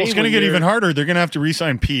to a day? Well, it's going to get even harder. They're going to have to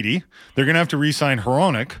re-sign Petey. They're going to have to re-sign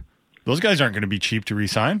Hronek. Those guys aren't going to be cheap to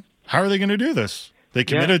re-sign. How are they going to do this? They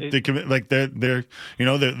committed. Is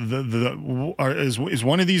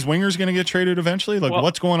one of these wingers going to get traded eventually? Like,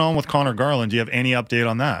 what's going on with Connor Garland? Do you have any update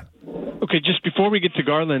on that? Okay, just before we get to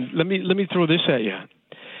Garland, let me throw this at you.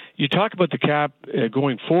 You talk about the cap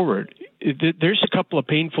going forward. There's a couple of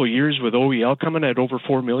painful years with OEL coming at over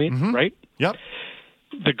 $4 million, right? Yep.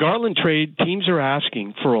 The Garland trade, teams are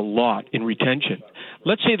asking for a lot in retention.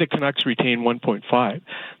 Let's say the Canucks retain 1.5.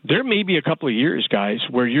 There may be a couple of years, guys,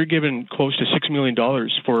 where you're giving close to $6 million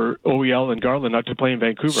for OEL and Garland not to play in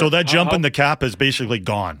Vancouver. So that jump in the cap is basically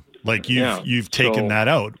gone. Like you've taken that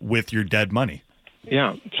out with your dead money.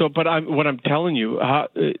 Yeah. So, but what I'm telling you,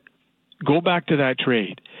 go back to that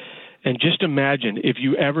trade. And just imagine if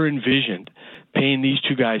you ever envisioned paying these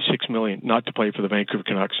two guys $6 million not to play for the Vancouver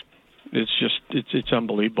Canucks. It's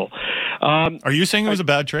unbelievable. Are you saying it was a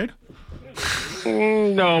bad trade?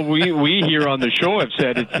 No, we here on the show have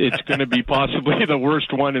said it's going to be possibly the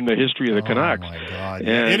worst one in the history of the Canucks. Oh my God!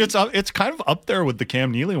 And it's kind of up there with the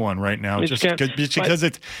Cam Neely one right now, just because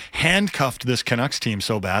it's handcuffed this Canucks team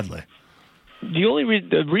so badly.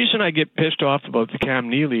 The reason I get pissed off about the Cam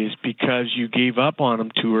Neely is because you gave up on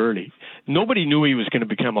him too early. Nobody knew he was going to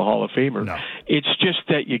become a Hall of Famer. No. It's just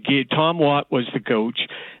that you gave Tom Watt was the coach,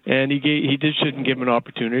 and he just didn't give him an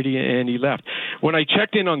opportunity, and he left. When I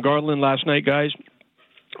checked in on Garland last night, guys,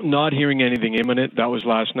 not hearing anything imminent. That was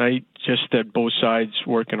last night. Just that both sides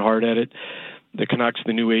working hard at it. The Canucks,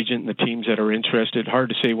 the new agent, and the teams that are interested. Hard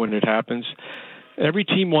to say when it happens. Every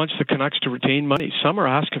team wants the Canucks to retain money. Some are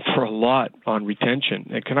asking for a lot on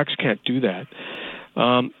retention, and Canucks can't do that.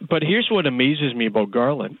 But here's what amazes me about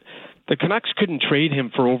Garland. The Canucks couldn't trade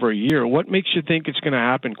him for over a year. What makes you think it's going to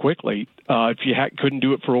happen quickly if you couldn't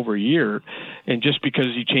do it for over a year, and just because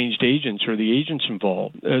he changed agents or the agents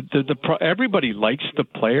involved? Everybody likes the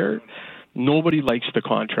player. Nobody likes the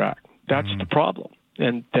contract. That's the problem.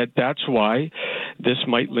 And that's why this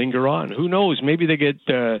might linger on. Who knows? Maybe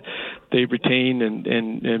they retain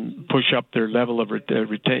and push up their level of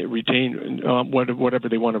retain whatever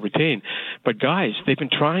they want to retain. But guys, they've been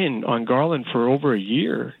trying on Garland for over a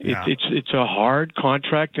year. Yeah. It's a hard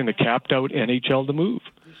contract in a capped out NHL to move.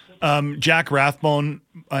 Jack Rathbone,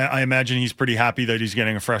 I imagine he's pretty happy that he's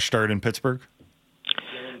getting a fresh start in Pittsburgh.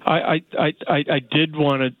 I did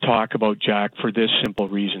want to talk about Jack for this simple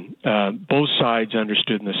reason. Both sides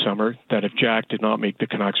understood in the summer that if Jack did not make the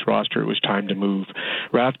Canucks roster, it was time to move.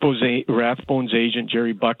 Rathbone's agent,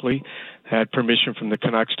 Jerry Buckley, had permission from the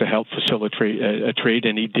Canucks to help facilitate a trade,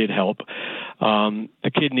 and he did help.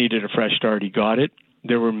 The kid needed a fresh start. He got it.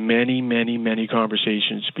 There were many, many, many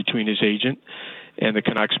conversations between his agent and the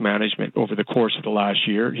Canucks management over the course of the last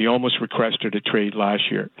year. He almost requested a trade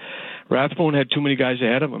last year. Rathbone had too many guys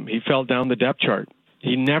ahead of him. He fell down the depth chart.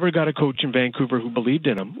 He never got a coach in Vancouver who believed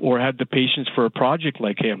in him or had the patience for a project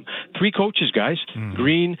like him. 3 coaches, guys.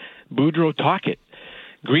 Green, Boudreau, Tocchet.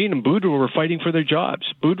 Green and Boudreau were fighting for their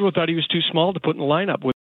jobs. Boudreau thought he was too small to put in the lineup.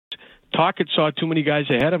 Tocchet saw too many guys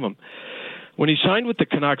ahead of him. When he signed with the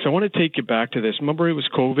Canucks, I want to take you back to this. Remember, it was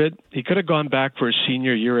COVID. He could have gone back for his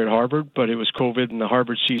senior year at Harvard, but it was COVID and the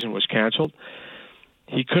Harvard season was canceled.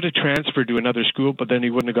 He could have transferred to another school, but then he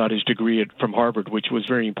wouldn't have got his degree from Harvard, which was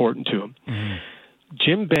very important to him.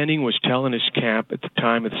 Jim Benning was telling his camp at the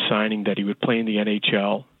time of the signing that he would play in the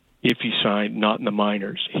NHL if he signed, not in the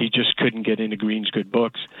minors. He just couldn't get into Green's good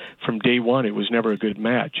books. From day one, it was never a good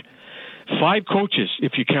match. 5 coaches,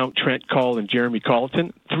 if you count Trent Cull and Jeremy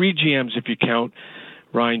Colleton. 3 GMs, if you count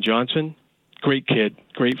Ryan Johnson. Great kid,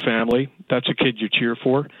 great family. That's a kid you cheer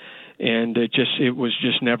for. And it was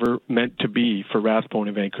just never meant to be for Rathbone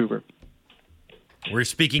in Vancouver. We're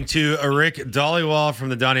speaking to Rick Dhaliwal from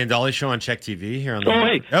the Donnie and Dolly Show on Check TV here on the.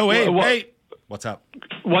 Hey. What's up?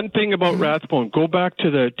 One thing about Rathbone, go back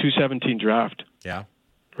to the 2017 draft. Yeah.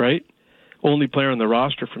 Right? Only player on the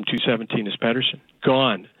roster from 2017 is Pettersson.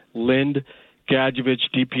 Gone. Lind, Gadjevich,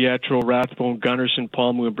 DiPietro, Rathbone, Gunnarsson,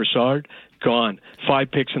 Palmu, and Brassard, gone.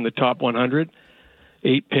 5 picks in the top 100,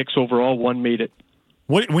 8 picks overall, 1 made it.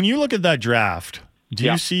 When you look at that draft, do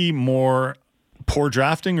you see more poor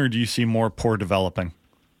drafting or do you see more poor developing?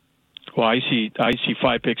 Well, I see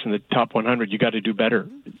 5 picks in the top 100. You got to do better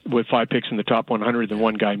with 5 picks in the top 100 than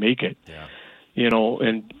one guy make it. Yeah. You know,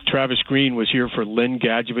 and Travis Green was here for Lind,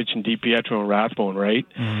 Gadjevich, and DiPietro and Rathbone, right?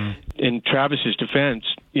 In Travis's defense,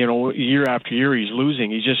 you know, year after year he's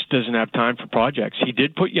losing. He just doesn't have time for projects. He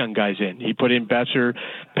did put young guys in. He put in Besser,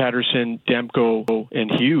 Patterson, Demko, and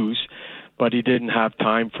Hughes, but he didn't have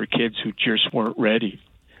time for kids who just weren't ready.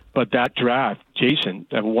 But that draft, Jason,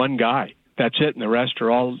 that one guy, that's it, and the rest are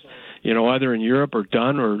all, you know, either in Europe or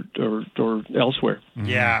done or elsewhere.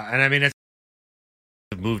 Yeah, and I mean, it's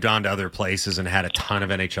moved on to other places and had a ton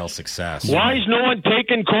of NHL success. Why is no one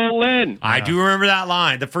taking Cole Lind? I do remember that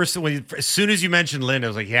line. The first as soon as you mentioned Lind, I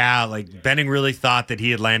was like, yeah, like Benning really thought that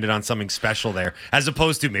he had landed on something special there, as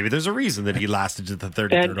opposed to maybe there's a reason that he lasted to the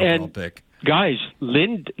 33rd overall pick. Guys,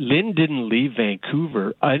 Lind didn't leave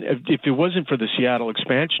Vancouver. If it wasn't for the Seattle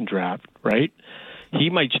expansion draft, right? He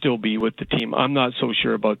might still be with the team. I'm not so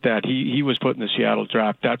sure about that. He was put in the Seattle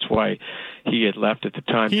draft. That's why he had left at the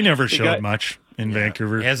time. He never showed much in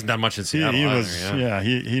Vancouver. He hasn't done much in Seattle.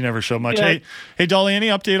 He never showed much. Yeah. Hey, Dolly, any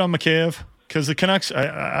update on Mikheyev? Because the Canucks,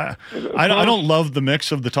 I don't love the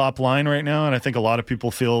mix of the top line right now, and I think a lot of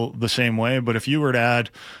people feel the same way. But if you were to add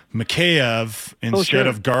Mikheyev instead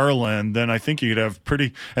of Garland, then I think you could have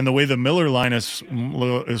pretty. And the way the Miller line is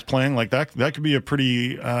playing, like that could be a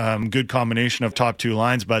pretty good combination of top 2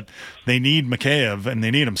 lines. But they need Mikheyev, and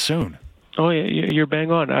they need him soon. Oh, yeah, you're bang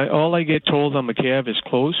on. All I get told on Mikheyev is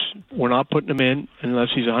close. We're not putting him in unless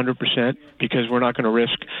he's 100% because we're not going to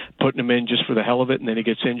risk putting him in just for the hell of it, and then he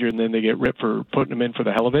gets injured, and then they get ripped for putting him in for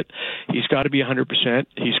the hell of it. He's got to be 100%.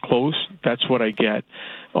 He's close. That's what I get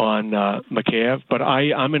on Mikheyev, but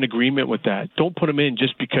I'm in agreement with that. Don't put him in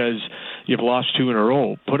just because you've lost 2 in a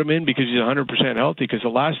row. Put him in because he's 100% healthy because the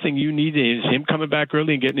last thing you need is him coming back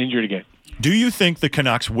early and getting injured again. Do you think the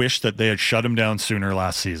Canucks wish that they had shut him down sooner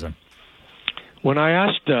last season? When I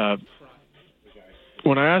asked Milstein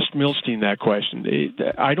that question,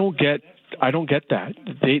 I don't get that.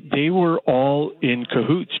 They were all in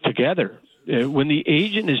cahoots together. When the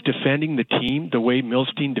agent is defending the team the way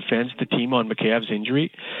Milstein defends the team on Mikheyev's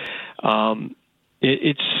injury,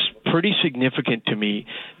 it's pretty significant to me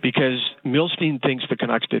because Milstein thinks the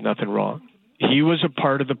Canucks did nothing wrong. He was a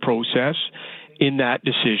part of the process in that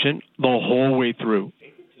decision the whole way through.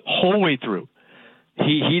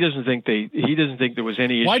 He doesn't think there was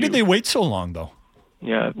any issue. Why did they wait so long, though?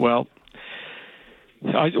 Yeah, well,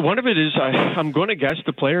 one of it is I'm going to guess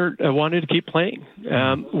the player wanted to keep playing.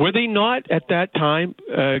 Were they not at that time,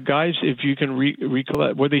 guys? If you can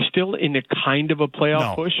recollect, were they still in a kind of a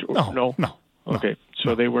playoff push? No. Okay,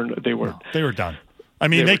 so they were done. I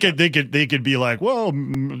mean, they could be like, well,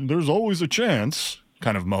 there's always a chance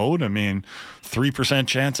kind of mode. I mean, 3%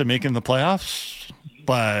 chance of making the playoffs.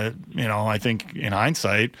 But, I think in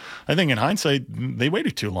hindsight, they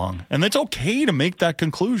waited too long. And it's okay to make that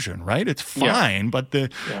conclusion, right? It's fine. But,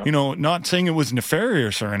 not saying it was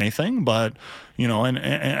nefarious or anything, but, and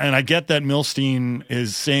I get that Milstein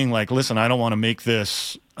is saying, like, listen, I don't want to make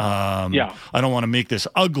this I don't want to make this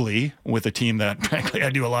ugly with a team that, frankly, I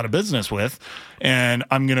do a lot of business with, and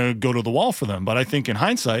I'm going to go to the wall for them. But I think in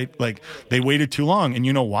hindsight, like, they waited too long. And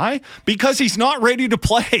you know why? Because he's not ready to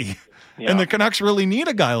play. Yeah. And the Canucks really need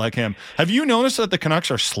a guy like him. Have you noticed that the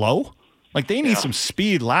Canucks are slow? Like, they need some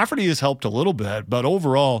speed. Lafferty has helped a little bit, but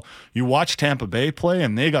overall, you watch Tampa Bay play,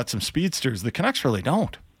 and they got some speedsters. The Canucks really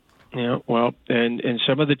don't. Yeah, well, and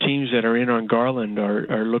some of the teams that are in on Garland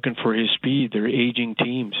are looking for his speed. They're aging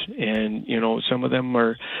teams, and some of them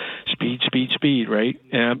are speed, right?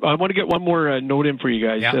 I want to get one more note in for you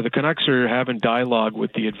guys. Yeah. The Canucks are having dialogue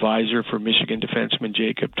with the advisor for Michigan defenseman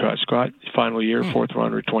Jacob Truscott, final year, fourth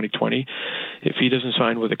rounder 2020. If he doesn't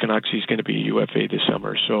sign with the Canucks, he's going to be UFA this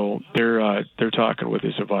summer. So they're talking with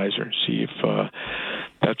his advisor, see if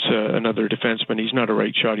that's another defenseman. He's not a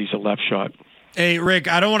right shot; he's a left shot. Hey, Rick,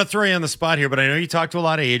 I don't want to throw you on the spot here, but I know you talk to a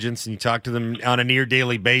lot of agents and you talk to them on a near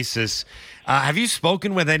daily basis. Have you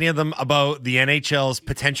spoken with any of them about the NHL's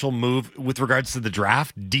potential move with regards to the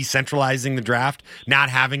draft, decentralizing the draft, not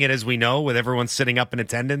having it as we know with everyone sitting up in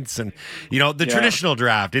attendance and, the traditional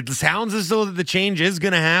draft? It sounds as though the change is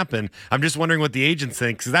going to happen. I'm just wondering what the agents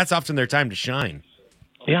think, because that's often their time to shine.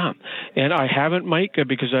 Yeah, and I haven't, Mike,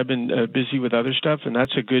 because I've been busy with other stuff, and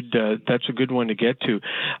that's a good one to get to.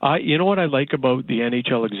 You know what I like about the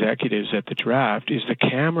NHL executives at the draft is the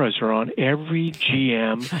cameras are on every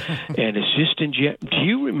GM and assistant GM. Do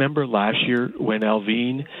you remember last year when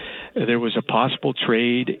Alvin, there was a possible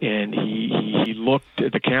trade, and he looked,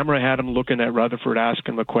 the camera had him looking at Rutherford,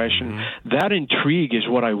 asking him a question. Mm-hmm. That intrigue is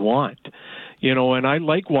what I want. And I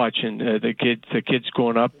like watching the kids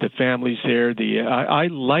going up, the families there. I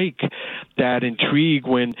like that intrigue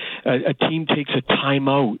when a team takes a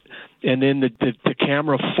timeout and then the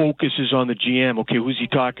camera focuses on the GM. Okay, who's he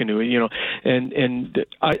talking to? And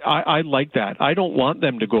I like that. I don't want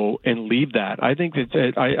them to go and leave that. I think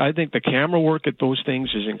that I think the camera work at those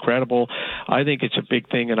things is incredible. I think it's a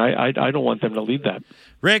big thing, and I don't want them to leave that.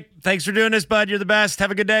 Rick, thanks for doing this, bud. You're the best.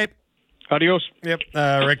 Have a good day. Adios. Yep.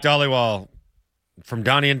 Rick Dollywall from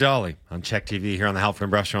Donnie and Dolly on Check TV here on the Halford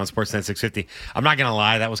and Brough Show on Sportsnet 650. I'm not going to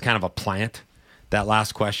lie, that was kind of a plant, that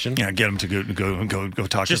last question. Yeah, get him to go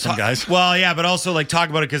talk to some guys. Well, yeah, but also talk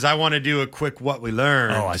about it because I want to do a quick what we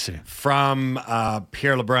learned. Oh, I see. From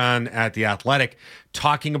Pierre LeBrun at The Athletic,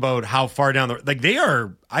 talking about how far down they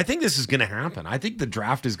are. I think this is going to happen. I think the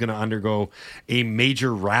draft is going to undergo a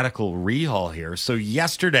major radical rehaul here. So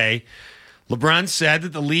yesterday, LeBron said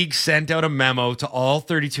that the league sent out a memo to all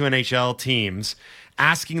 32 NHL teams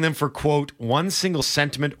asking them for, quote, one single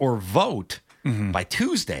sentiment or vote by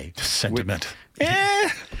Tuesday. Sentiment.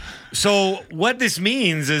 So what this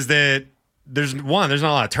means is that there's not a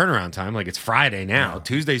lot of turnaround time. Like, it's Friday now. Yeah.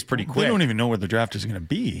 Tuesday's pretty quick. They don't even know where the draft is going to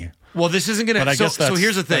be. Well, this isn't going to. So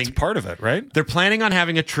here's the thing. That's part of it, right? They're planning on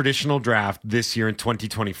having a traditional draft this year in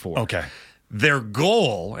 2024. Okay. Their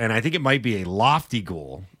goal, and I think it might be a lofty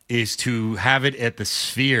goal, is to have it at the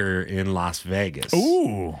Sphere in Las Vegas.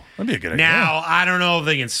 Ooh, that'd be a good idea. Now, I don't know if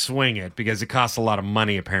they can swing it because it costs a lot of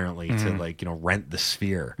money apparently to rent the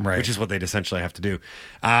Sphere, right, which is what they'd essentially have to do.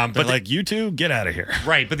 But you two, get out of here.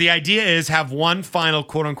 Right, but the idea is have one final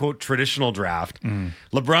quote-unquote traditional draft.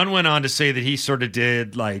 LeBron went on to say that he sort of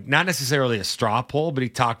did not necessarily a straw poll, but he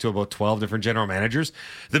talked to about 12 different general managers.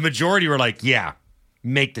 The majority were like, yeah,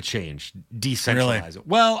 make the change, decentralize it.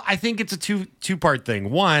 Well, I think it's a two-part thing.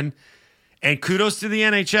 One, and kudos to the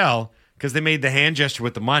NHL because they made the hand gesture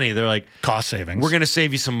with the money. They're like, cost savings. We're going to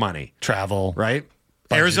save you some money. Travel. Right?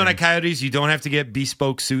 Budgeting. Arizona Coyotes, you don't have to get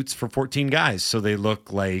bespoke suits for 14 guys, so they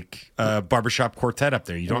look like a barbershop quartet up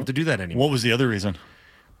there. You don't have to do that anymore. What was the other reason?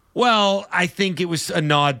 Well, I think it was a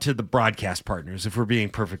nod to the broadcast partners, if we're being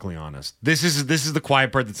perfectly honest. This is the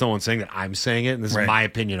quiet part that someone's saying that I'm saying it, and this is my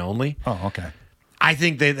opinion only. Oh, okay. I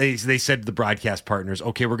think they said to the broadcast partners,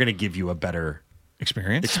 okay, we're going to give you a better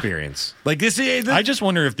experience. Like this is. I just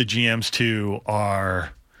wonder if the GMs too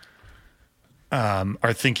are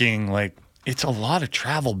thinking like, it's a lot of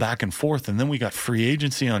travel back and forth, and then we got free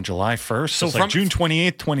agency on July 1st. So it's like June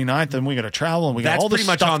 28th, 29th, and we got to travel, and we got all this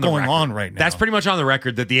stuff going on right now. That's pretty much on the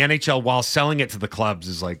record that the NHL, while selling it to the clubs,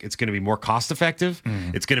 is like, it's going to be more cost effective.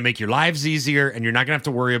 It's going to make your lives easier, and you're not going to have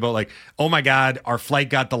to worry about like, oh my God, our flight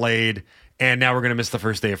got delayed, and now we're going to miss the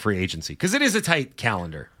first day of free agency. Because it is a tight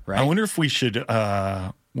calendar, right? I wonder if we should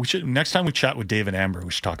next time we chat with David Amber, we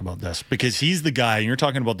should talk about this, because he's the guy, and you're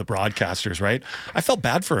talking about the broadcasters, right? I felt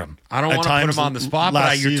bad for him. I don't want to put him on the spot,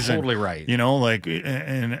 but you're totally right. You know, like,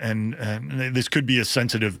 and this could be a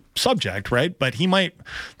sensitive subject, right? But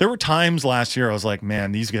there were times last year I was like,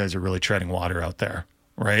 man, these guys are really treading water out there,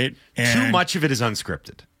 right? And too much of it is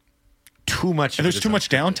unscripted. Too much. And there's too much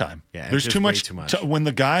downtime. Yeah, there's too much. When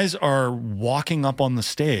the guys are walking up on the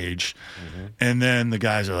stage, and then the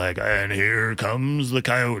guys are like, "And here comes the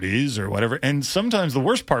Coyotes," or whatever. And sometimes the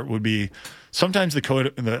worst part would be, sometimes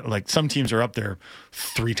some teams are up there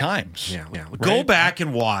 3 times. Yeah. Right? Go back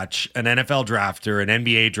and watch an NFL draft or an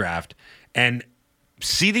NBA draft, and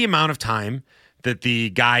see the amount of time that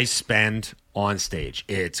the guys spend on stage.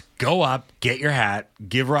 It's go up, get your hat,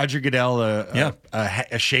 give Roger Goodell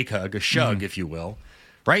a shake hug, a shug, if you will,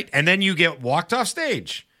 right? And then you get walked off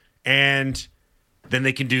stage, and then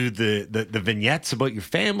they can do the vignettes about your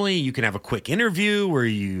family. You can have a quick interview where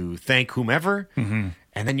you thank whomever,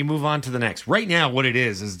 and then you move on to the next. Right now, what it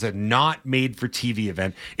is a not made for TV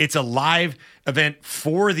event. It's a live event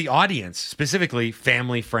for the audience, specifically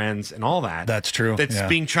family, friends, and all that. That's true. That's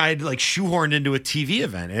being tried, like, shoehorned into a TV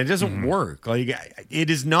event, and it doesn't work. Like, it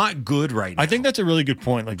is not good right now. I think that's a really good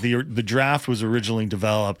point. Like, the draft was originally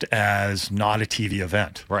developed as not a TV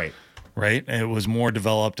event. Right. It was more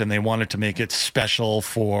developed, and they wanted to make it special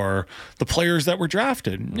for the players that were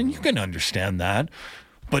drafted. And you can understand that.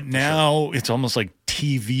 But now it's almost like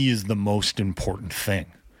TV is the most important thing,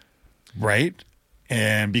 right?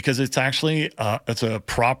 And because it's actually it's a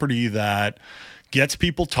property that gets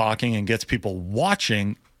people talking and gets people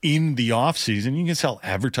watching in the off season. You can sell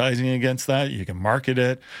advertising against that. You can market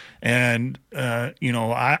it. And,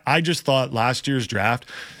 I just thought last year's draft,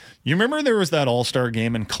 you remember there was that All-Star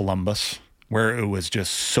game in Columbus where it was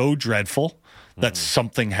just so dreadful that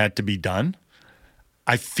something had to be done?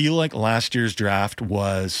 I feel like last year's draft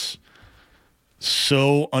was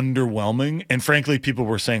so underwhelming. And frankly, people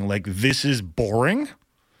were saying, like, this is boring,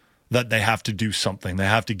 that they have to do something. They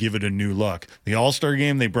have to give it a new look. The All-Star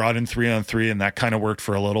game, they brought in 3-on-3, and that kind of worked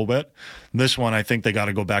for a little bit. This one, I think they got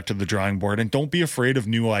to go back to the drawing board. And don't be afraid of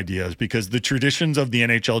new ideas, because the traditions of the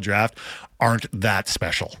NHL draft aren't that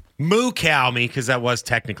special. Moo cow me, because that was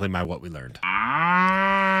technically my what we learned.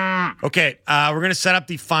 Okay, we're going to set up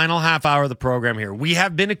the final half hour of the program here. We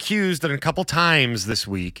have been accused a couple times this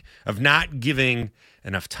week of not giving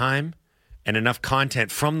enough time and enough content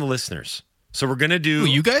from the listeners. So we're going to do...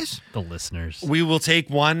 you guys? The listeners. We will take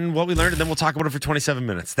what we learned, and then we'll talk about it for 27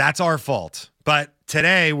 minutes. That's our fault. But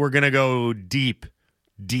today, we're going to go deep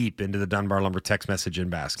into the Dunbar Lumber text message in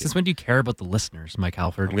basket. Since when do you care about the listeners, Mike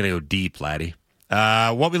Halford? I'm going to go deep, laddie.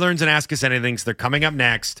 What we learned and Ask Us Anything, so they're coming up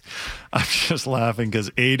next. I'm just laughing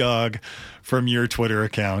because A-Dog from your Twitter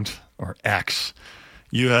account, or X,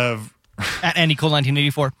 you have... At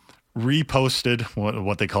AndyCole1984. reposted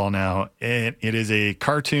what they call now. It is a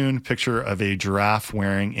cartoon picture of a giraffe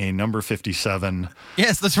wearing a number 57.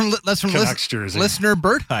 Yes, that's from Canucks jersey. Listener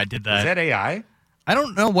Bert Hud did that. Is that AI? I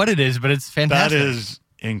don't know what it is, but it's fantastic. That is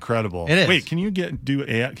incredible. It is. Wait, can you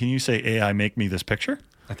AI? Can you say AI make me this picture?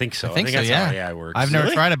 I think so. I think that's so, yeah. how AI works. I've never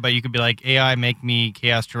tried it, but you could be like, AI, make me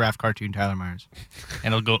Chaos Giraffe cartoon Tyler Myers.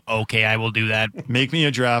 And it'll go, okay, I will do that. Make me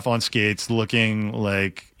a giraffe on skates looking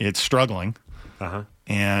like it's struggling. Uh-huh.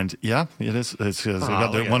 And yeah, it is.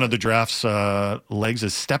 One of the giraffe's legs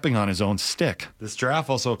is stepping on his own stick. This giraffe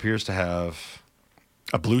also appears to have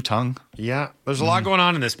a blue tongue. Yeah, there's a lot going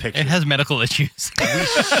on in this picture. It has medical issues.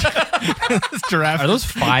 This giraffe. Are those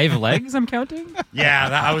 5 legs I'm counting? Yeah,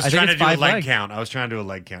 I was trying to do a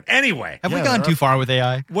leg count. Anyway. Have we gone too far with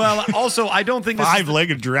AI? Well, also, I don't think this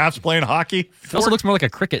 5-legged giraffes playing hockey. It also looks more like a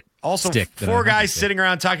cricket stick. 4 guys sitting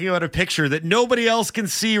around talking about a picture that nobody else can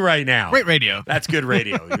see right now. Great radio. That's good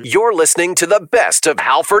radio. You're listening to the best of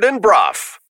Halford and Brough.